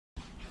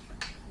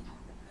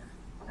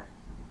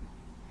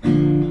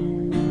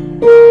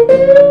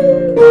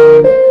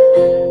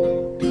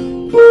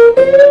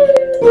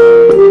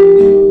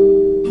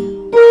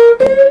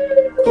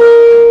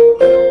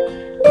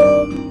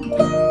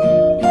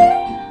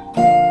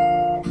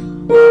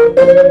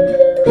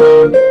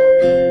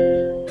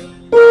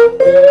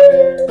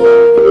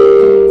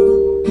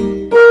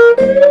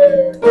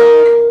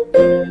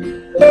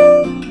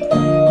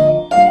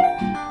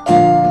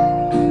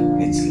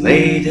It's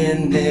late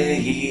in the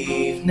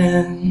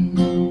evening,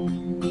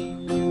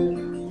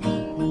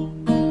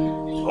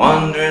 she's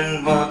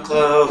wondering what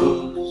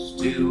clothes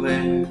to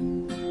wear.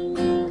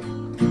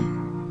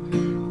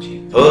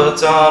 She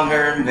puts on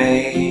her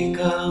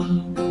makeup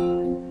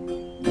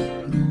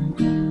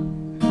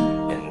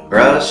and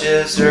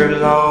brushes her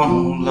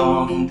long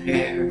blonde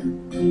hair.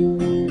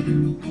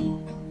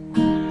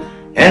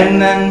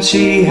 And then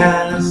she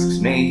asks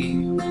me,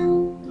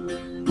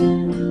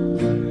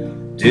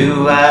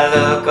 do I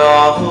look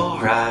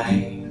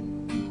alright?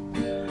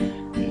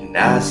 And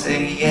I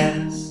say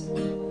yes,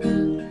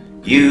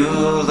 you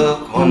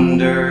look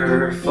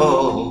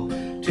wonderful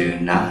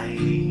tonight.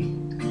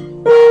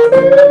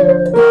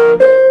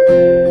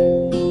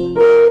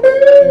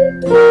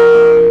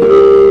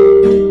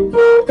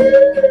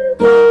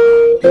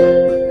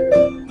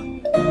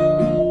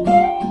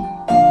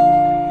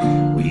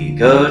 We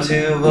go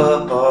to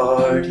a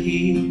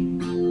party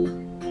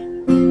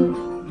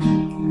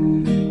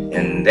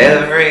and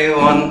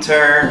everyone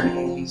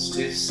turns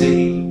to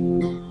see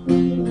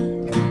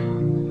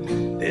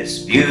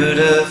this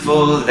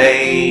beautiful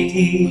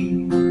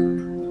lady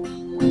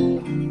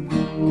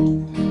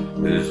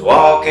who's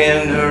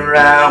walking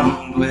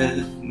around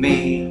with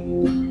me.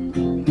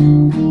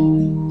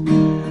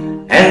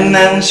 And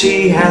then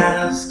she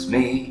asks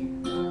me,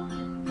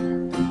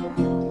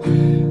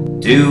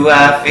 do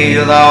I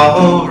feel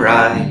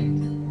alright?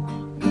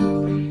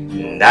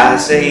 And I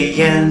say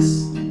yes,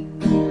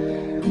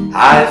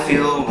 I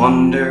feel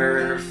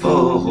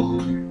wonderful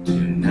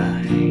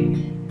tonight.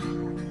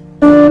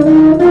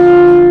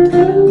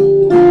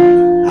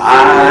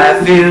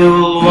 I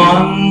feel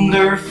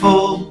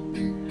wonderful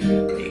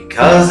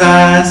because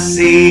I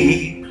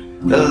see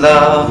the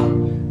love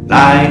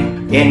light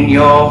in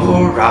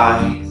your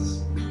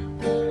eyes,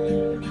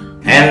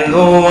 and the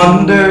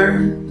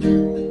wonder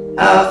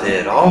of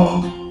it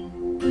all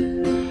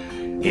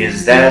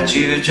is that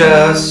you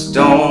just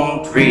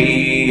don't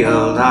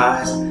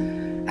realize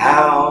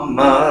how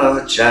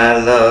much I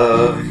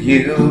love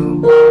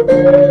you.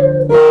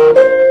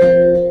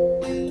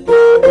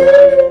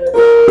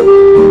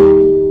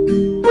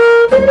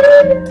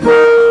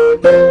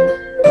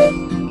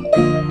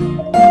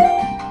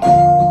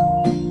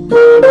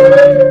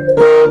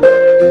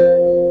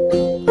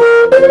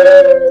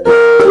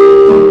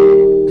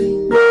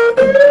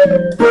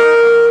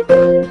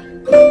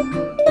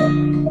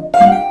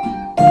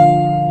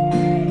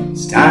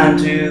 It's time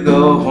to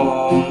go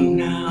home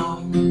now,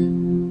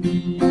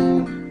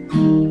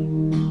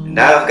 and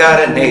I've got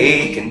an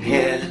aching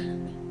head.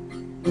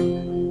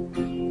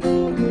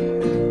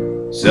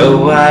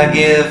 So I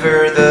give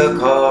her the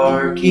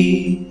car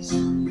keys,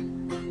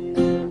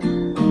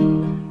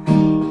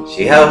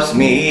 she helps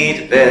me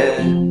to bed,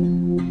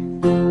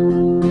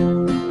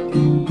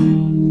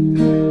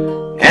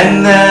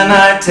 and then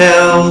I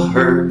tell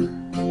her,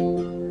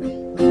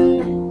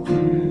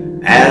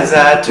 as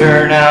I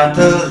turn out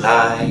the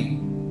light,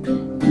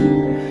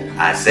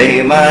 I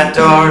say, my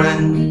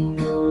darling,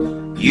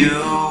 you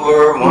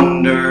were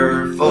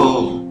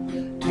wonderful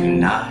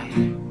tonight.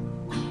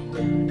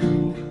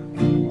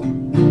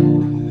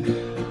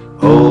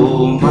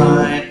 Oh,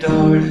 my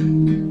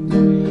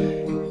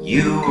darling,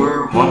 you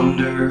were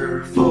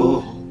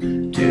wonderful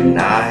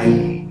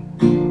tonight.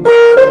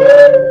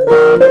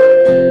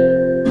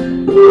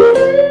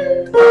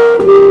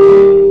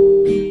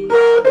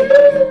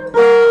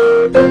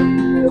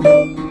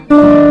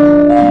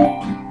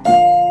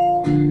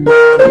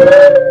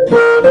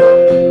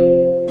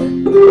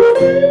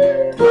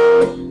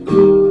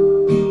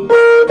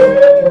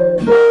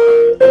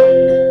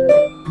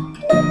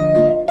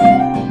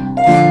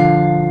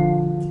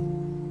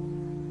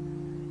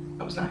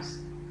 That was nice.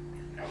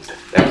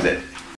 That was it.